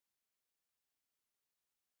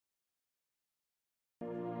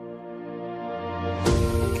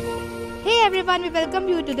everyone, we welcome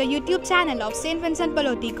you to the YouTube channel of St. Vincent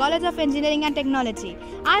Pallotti College of Engineering and Technology.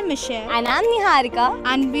 I'm Michelle. And I'm Niharika.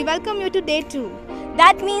 And we welcome you to day 2.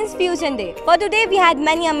 That means Fusion Day. For today we had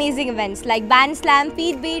many amazing events like Band Slam,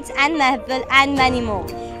 Feed Beats and Mehfil and many more.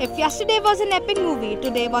 If yesterday was an epic movie,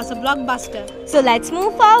 today was a blockbuster. So let's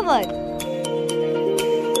move forward.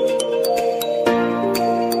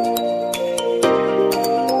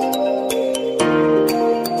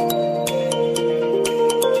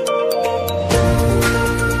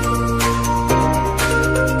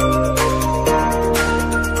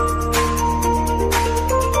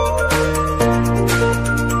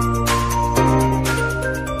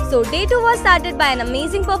 So day 2 was started by an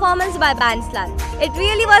amazing performance by Band Slam. It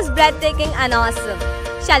really was breathtaking and awesome.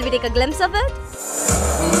 Shall we take a glimpse of it?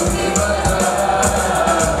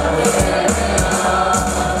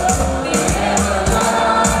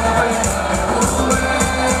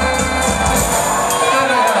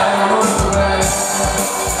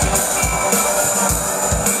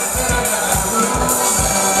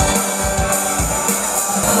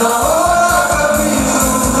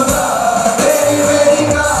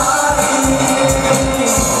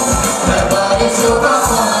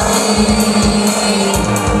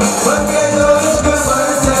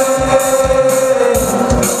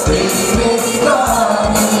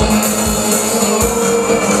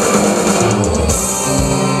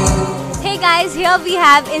 Here we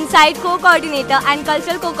have Insight co-coordinator and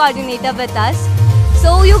cultural co-coordinator with us.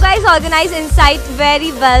 So you guys organize Insight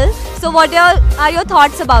very well. So what are your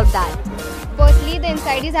thoughts about that? Firstly, the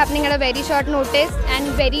Insight is happening at a very short notice and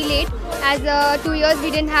very late, as 2 years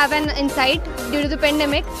we didn't have an Insight due to the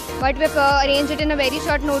pandemic, but we've arranged it in a very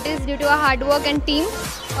short notice due to our hard work and team.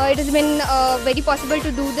 It has been very possible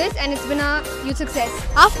to do this, and it's been a huge success.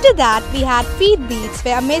 After that, we had Feed Beats,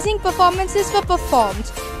 where amazing performances were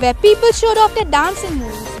performed, where people showed off their dancing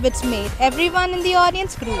moves, which made everyone in the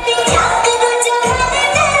audience groove.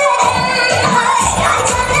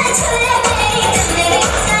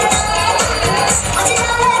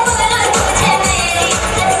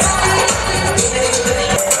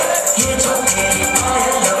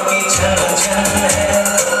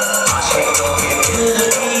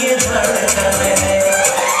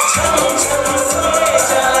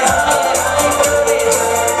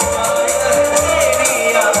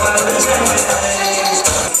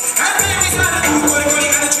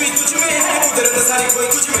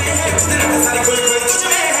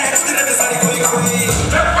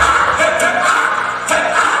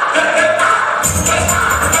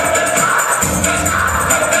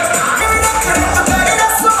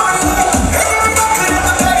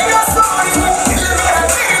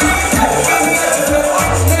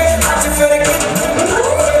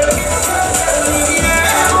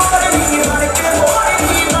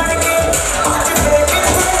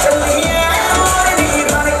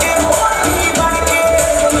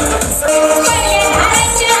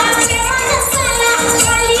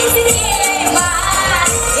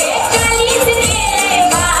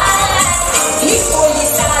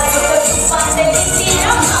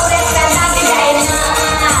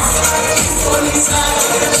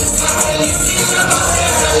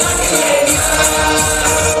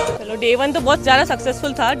 Day 1 तो बहुत ज़्यादा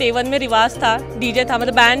successful था। Day 1 में रिवाज था, DJ था,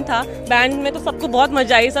 मतलब band था। बैंड में तो सबको बहुत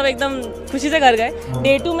मजा आई, सब एकदम खुशी से घर गए।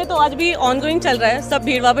 डे 2 में तो आज भी ऑनगोइंग चल रहा है, सब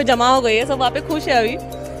भीड़ वहाँ पे जमा हो गई है, सब वहाँ पे खुश है अभी।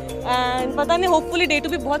 एंड पता नहीं, होपफुली डे 2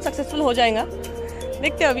 भी बहुत सक्सेसफुल हो जाएगा,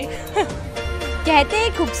 देखते हैं अभी। कहते हैं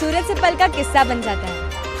खूबसूरत से पल का किस्सा बन जाता है,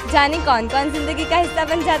 जाने कौन कौन जिंदगी का हिस्सा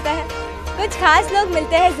बन जाता है। कुछ खास लोग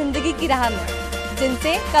मिलते हैं जिंदगी की राह में,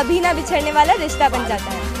 जिनसे कभी ना बिछड़ने वाला रिश्ता बन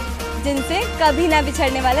जाता है, जिनसे कभी ना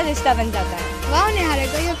बिछड़ने वाला रिश्ता बन जाता है। Wow,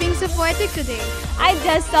 Niharika, you're being so poetic today. I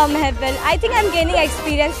just saw Mehfil. I think I'm gaining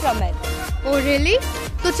experience from it. Oh really?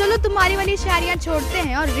 तो चलो तुम्हारी वाली शायरियाँ छोड़ते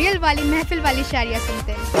हैं और रियल वाली महफिल वाली शायरियाँ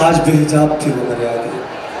सुनते हैं। आज बेहिजाब थी वो मेरे आगे,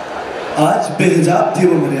 आज बेहिजाब थी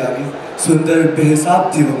वो मेरे आगे, सुंदर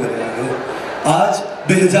बेहिसाब थी वो मेरे आगे। आज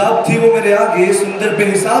बेहिजाब थी वो मेरे आगे, सुंदर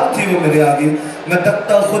बेहिसाब थी वो मेरे आगे। मैं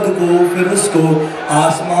तकता खुद को फिर उसको,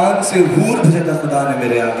 आसमान से हूर भेजा खुदा ने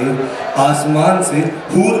मेरे आगे, आसमान से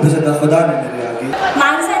हूर भेजा खुदा ने मेरे आगे।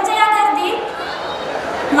 माणसांच्या या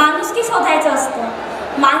गर्दीत माणुसकी शोधायचं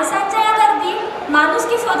असतं, माणसांच्या या गर्दीत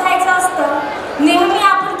माणुसकी शोधायचं असतं। नेहमी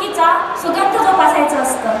आपुलकीचा सुगंध जोपासायचा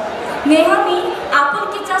असतं, नेहमी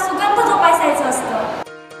आपुलकीचा सुगंध जोपासायचा असतं।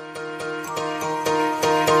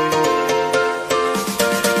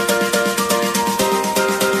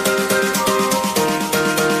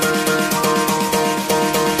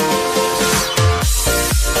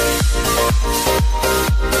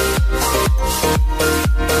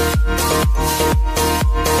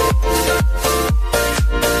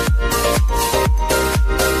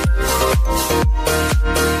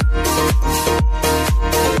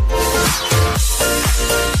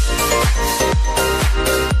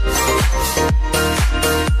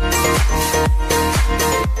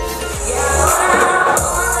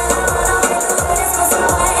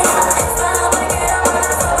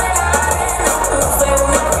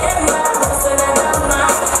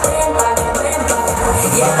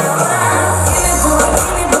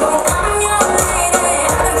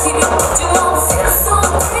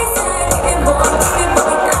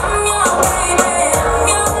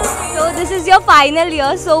 final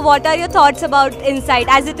year, so what are your thoughts about Insight,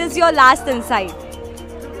 as it is your last Insight?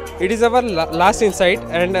 It is our last Insight,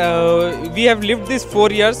 and we have lived this 4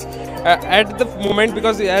 years at the moment,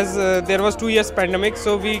 because as there was 2 years pandemic,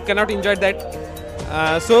 so we cannot enjoy that.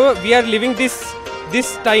 So we are living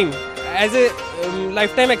this time as a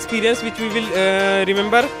lifetime experience, which we will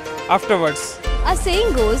remember afterwards. A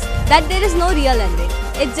saying goes that there is no real ending.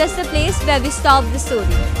 It's just a place where we stop the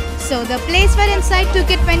story. So the place where Insight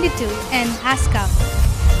 2K22 end has come.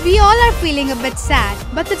 We all are feeling a bit sad,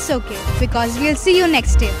 but it's okay because we'll see you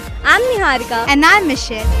next year. I'm Niharika. And I'm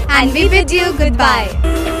Michelle. And we bid you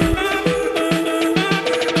goodbye.